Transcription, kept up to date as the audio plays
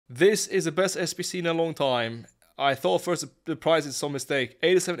This is the best SBC in a long time. I thought first the price is some mistake.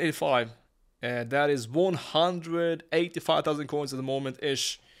 87.85. That is 185,000 coins at the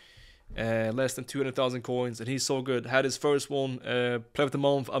moment-ish. Less than 200,000 coins. And he's so good. Had his first one. Play of the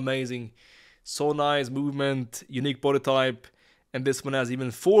month. Amazing. So nice. Movement. Unique body type. And this one has even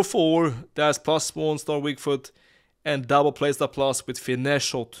 4-4. That's +1 star weak foot. And double playstyle plus with finesse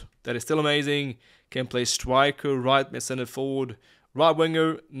shot. That is still amazing. Can play striker, right mid, center forward. Right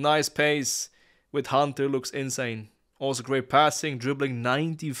winger, nice pace with Hunter, looks insane. Also great passing, dribbling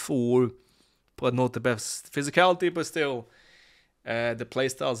 94, but not the best physicality, but still. The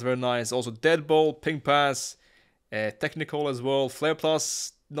playstyle is very nice. Also dead ball, ping pass, technical as well. Flare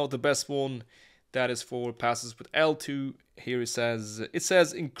plus, not the best one. That is for passes with L2. Here it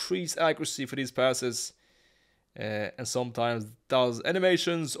says increased accuracy for these passes. And sometimes does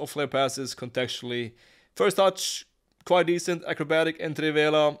animations of flare passes contextually. First touch, quite decent, acrobatic and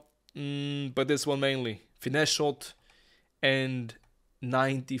trivela, but this one mainly. Finesse shot and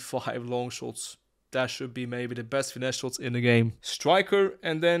 95 long shots. That should be maybe the best finesse shots in the game. Striker,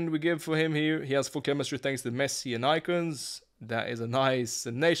 and then we give for him here. He has full chemistry thanks to Messi and Icons. That is a nice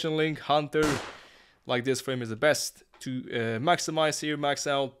nation link. Hunter, like this for him is the best. To maximize here, max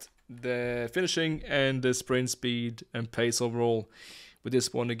out the finishing and the sprint speed and pace overall. With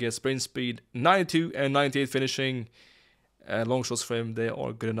this one, you get sprint speed 92 and 98 finishing. Long shots for him, they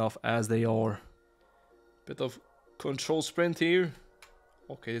are good enough as they are. Bit of control sprint here.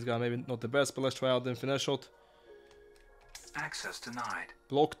 Okay, this guy maybe not the best, but let's try out the finesse shot. Access denied.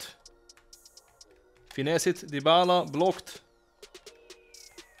 Blocked. Finesse it, Dybala, blocked.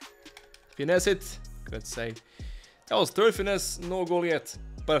 Finesse it, good save. That was third finesse, no goal yet.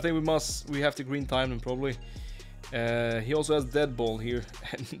 But I think we have to green time him probably. He also has dead ball here,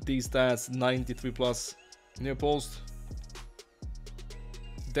 and these stats 93 plus. Near post.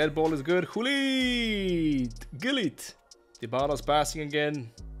 Dead ball is good. Hulit! Gillit! Dybala's passing again.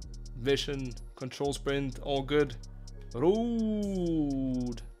 Vision, control sprint, all good.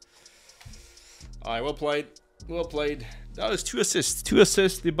 Rude. Alright, well played. Well played. That is 2 assists. 2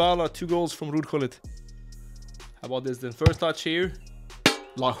 assists, Dybala, 2 goals from Ruud Gullit. How about this then? First touch here.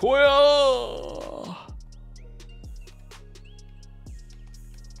 La Jolla!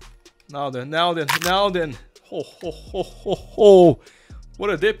 Now then. Ho, ho, ho, ho, ho. What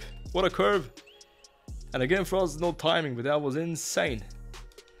a dip, what a curve. And again for us, no timing, but that was insane.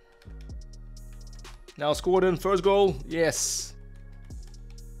 Now scored in, first goal, yes.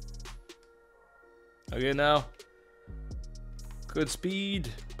 Again now. Good speed,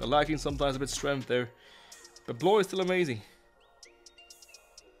 but lacking sometimes a bit strength there. But Blow is still amazing.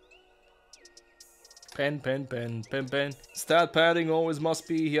 Pen. Stat padding always must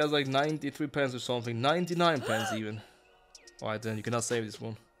be. He has like 93 pens or something. 99 pens even. Alright then, you cannot save this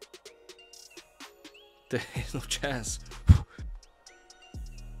one. There is no chance.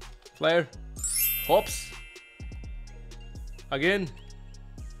 Flare. Hops. Again.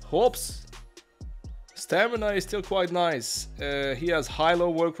 Hops. Stamina is still quite nice. He has high-low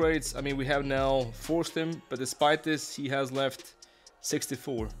work rates. I mean, we have now forced him. But despite this, he has left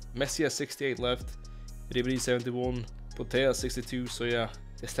 64. Messi has 68 left. Ribery 71, Potea 62, so yeah,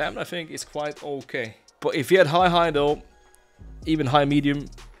 the stamina I think is quite okay. But if he had high though, even high medium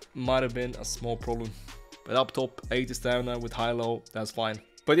might have been a small problem. But up top, 80 stamina with high low, that's fine.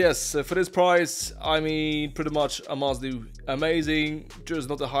 But yes, for this price, I mean, pretty much a must do. Amazing, just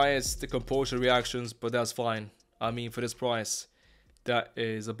not the highest, the composure reactions, but that's fine. I mean, for this price, that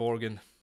is a bargain.